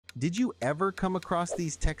Did you ever come across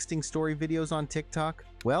these texting story videos on TikTok?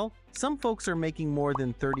 Well, some folks are making more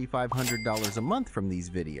than $3,500 a month from these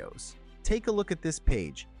videos. Take a look at this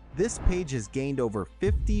page. This page has gained over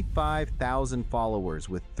 55,000 followers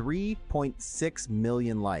with 3.6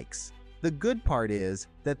 million likes. The good part is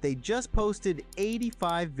that they just posted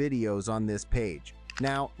 85 videos on this page.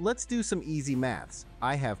 Now, let's do some easy maths.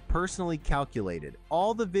 I have personally calculated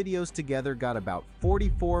all the videos together got about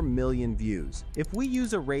 44 million views. If we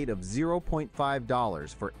use a rate of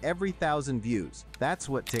 $0.5 for every 1,000 views, that's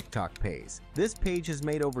what TikTok pays. This page has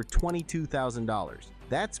made over $22,000.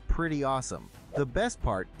 That's pretty awesome. The best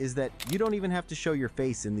part is that you don't even have to show your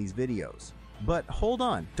face in these videos. But hold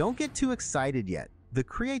on, don't get too excited yet. The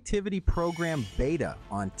creativity program beta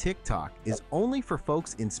on TikTok is only for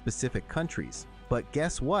folks in specific countries. But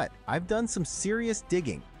guess what? I've done some serious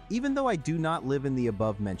digging. Even though I do not live in the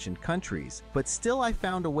above-mentioned countries, but still I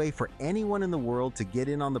found a way for anyone in the world to get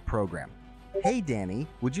in on the program. Hey Danny,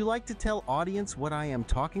 would you like to tell audience what I am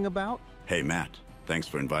talking about? Hey Matt, thanks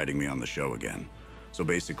for inviting me on the show again. So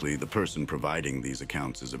basically, the person providing these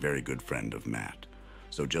accounts is a very good friend of Matt.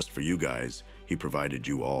 So just for you guys, he provided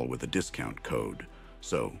you all with a discount code.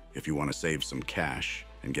 So if you want to save some cash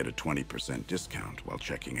and get a 20% discount while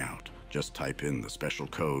checking out, just type in the special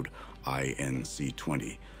code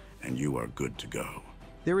INC20 and you are good to go.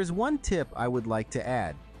 There is one tip I would like to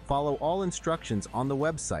add. Follow all instructions on the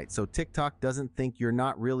website so TikTok doesn't think you're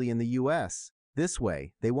not really in the US. This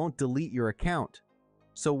way, they won't delete your account.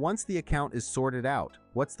 So once the account is sorted out,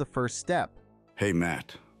 what's the first step? Hey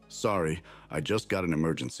Matt, sorry, I just got an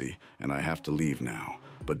emergency and I have to leave now.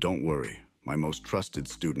 But don't worry, my most trusted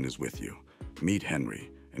student is with you. Meet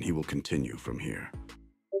Henry, and he will continue from here.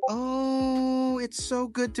 Oh, it's so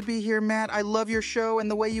good to be here, Matt. I love your show and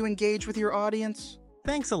the way you engage with your audience.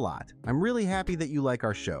 Thanks a lot. I'm really happy that you like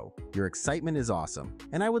our show. Your excitement is awesome,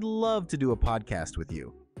 and I would love to do a podcast with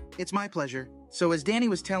you. It's my pleasure. So as Danny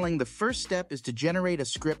was telling, the first step is to generate a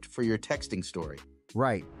script for your texting story.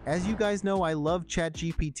 Right. As you guys know, I love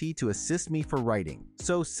ChatGPT to assist me for writing.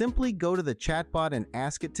 So simply go to the chatbot and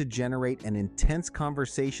ask it to generate an intense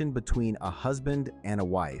conversation between a husband and a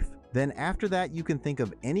wife. Then after that, you can think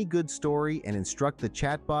of any good story and instruct the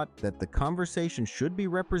chatbot that the conversation should be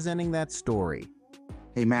representing that story.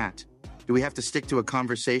 Hey, Matt, do we have to stick to a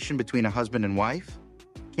conversation between a husband and wife?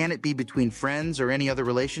 Can it be between friends or any other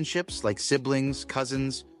relationships like siblings,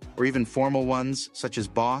 cousins, or even formal ones such as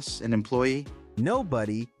boss and employee? No,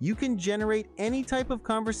 buddy, you can generate any type of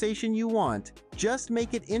conversation you want. Just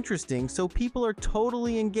make it interesting so people are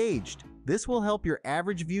totally engaged. This will help your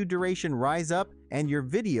average view duration rise up and your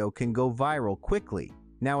video can go viral quickly.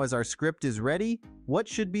 Now, as our script is ready, what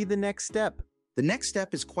should be the next step? The next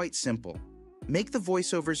step is quite simple. Make the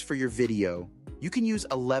voiceovers for your video. You can use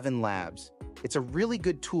 11 Labs. It's a really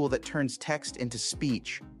good tool that turns text into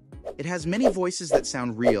speech. It has many voices that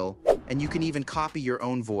sound real, and you can even copy your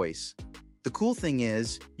own voice. The cool thing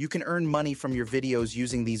is, you can earn money from your videos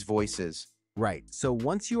using these voices. Right, so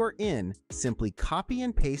once you are in, simply copy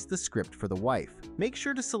and paste the script for the wife. Make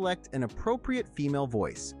sure to select an appropriate female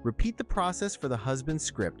voice. Repeat the process for the husband's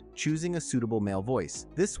script, choosing a suitable male voice.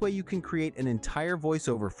 This way you can create an entire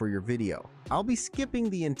voiceover for your video. I'll be skipping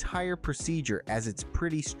the entire procedure as it's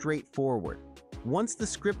pretty straightforward. Once the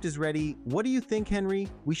script is ready, what do you think, Henry,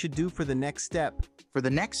 we should do for the next step? For the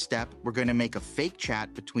next step, we're going to make a fake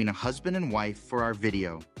chat between a husband and wife for our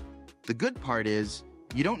video. The good part is,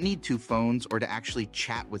 you don't need two phones or to actually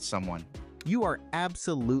chat with someone. You are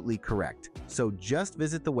absolutely correct. So just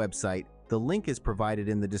visit the website. The link is provided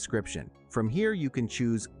in the description. From here, you can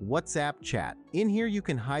choose WhatsApp chat. In here, you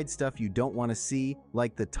can hide stuff you don't want to see,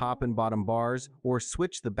 like the top and bottom bars, or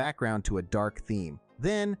switch the background to a dark theme.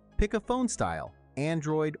 Then, pick a phone style,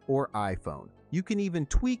 Android or iPhone. You can even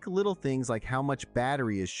tweak little things like how much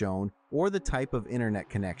battery is shown or the type of internet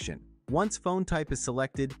connection. Once phone type is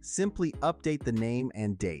selected, simply update the name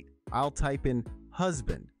and date. I'll type in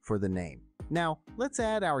husband for the name. Now, let's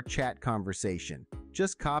add our chat conversation.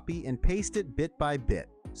 Just copy and paste it bit by bit.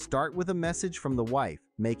 Start with a message from the wife,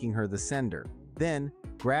 making her the sender. Then,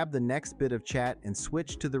 grab the next bit of chat and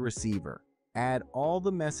switch to the receiver. Add all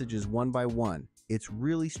the messages one by one. It's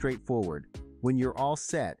really straightforward. When you're all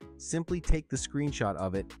set, simply take the screenshot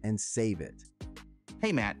of it and save it.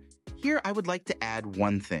 Hey Matt, here I would like to add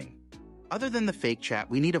one thing. Other than the fake chat,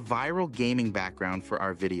 we need a viral gaming background for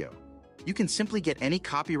our video. You can simply get any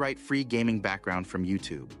copyright-free gaming background from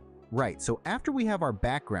YouTube. Right, so after we have our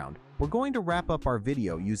background, we're going to wrap up our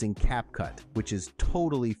video using CapCut, which is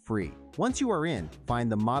totally free. Once you are in,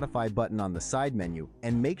 find the Modify button on the side menu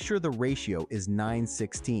and make sure the ratio is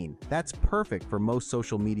 9:16. That's perfect for most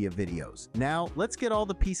social media videos. Now, let's get all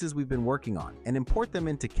the pieces we've been working on and import them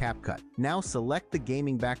into CapCut. Now select the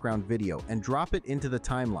gaming background video and drop it into the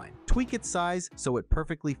timeline. Tweak its size so it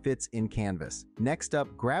perfectly fits in Canvas. Next up,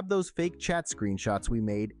 grab those fake chat screenshots we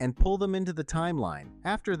made and pull them into the timeline.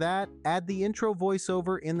 After that, add the intro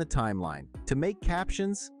voiceover in the timeline. To make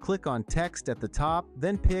captions, click on text at the top,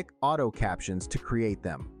 then pick auto captions to create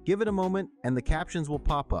them. Give it a moment and the captions will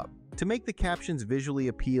pop up. To make the captions visually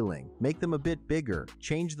appealing, make them a bit bigger,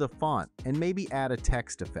 change the font, and maybe add a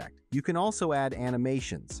text effect. You can also add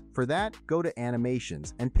animations. For that, go to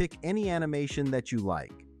Animations and pick any animation that you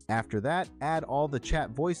like. After that, add all the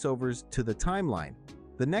chat voiceovers to the timeline.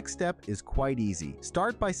 The next step is quite easy.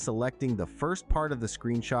 Start by selecting the first part of the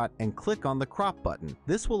screenshot and click on the crop button.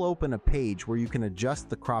 This will open a page where you can adjust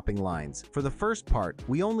the cropping lines. For the first part,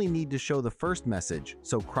 we only need to show the first message,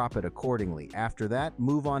 so crop it accordingly. After that,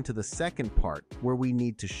 move on to the second part, where we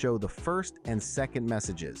need to show the first and second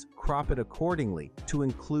messages. Crop it accordingly to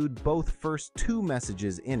include both first two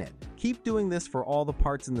messages in it. Keep doing this for all the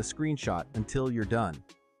parts in the screenshot until you're done.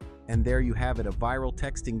 And there you have it, a viral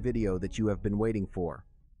texting video that you have been waiting for.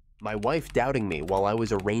 My wife doubting me while I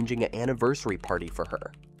was arranging an anniversary party for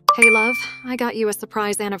her. Hey love, I got you a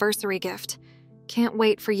surprise anniversary gift. Can't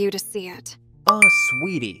wait for you to see it. Oh,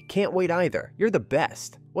 sweetie, can't wait either. You're the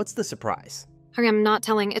best. What's the surprise? I am not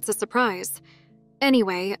telling it's a surprise.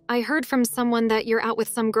 Anyway, I heard from someone that you're out with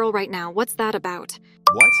some girl right now. What's that about?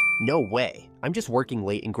 What? No way. I'm just working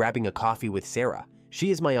late and grabbing a coffee with Sarah.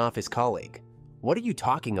 She is my office colleague. What are you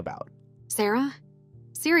talking about? Sarah?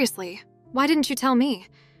 Seriously, why didn't you tell me?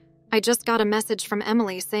 I just got a message from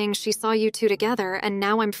Emily saying she saw you two together and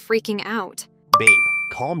now I'm freaking out. Babe,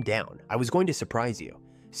 calm down. I was going to surprise you.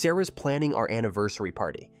 Sarah's planning our anniversary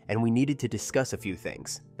party, and we needed to discuss a few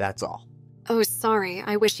things. That's all. Oh, sorry.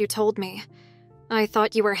 I wish you told me. I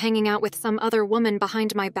thought you were hanging out with some other woman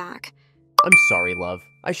behind my back. I'm sorry, love.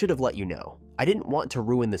 I should have let you know. I didn't want to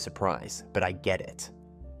ruin the surprise, but I get it.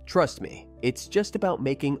 Trust me, it's just about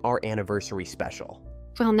making our anniversary special.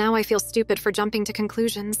 Well, now I feel stupid for jumping to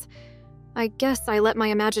conclusions. I guess I let my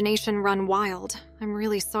imagination run wild. I'm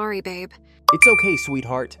really sorry, babe. It's okay,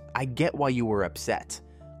 sweetheart. I get why you were upset.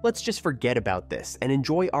 Let's just forget about this and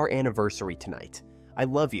enjoy our anniversary tonight. I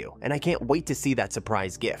love you, and I can't wait to see that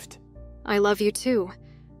surprise gift. I love you too.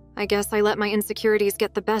 I guess I let my insecurities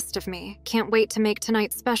get the best of me. Can't wait to make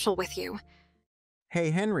tonight special with you.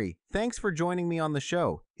 Hey Henry, thanks for joining me on the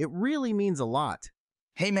show. It really means a lot.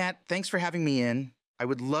 Hey Matt, thanks for having me in. I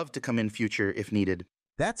would love to come in future if needed.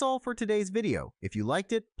 That's all for today's video. If you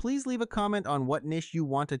liked it, please leave a comment on what niche you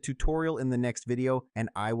want a tutorial in the next video, and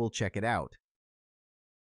I will check it out.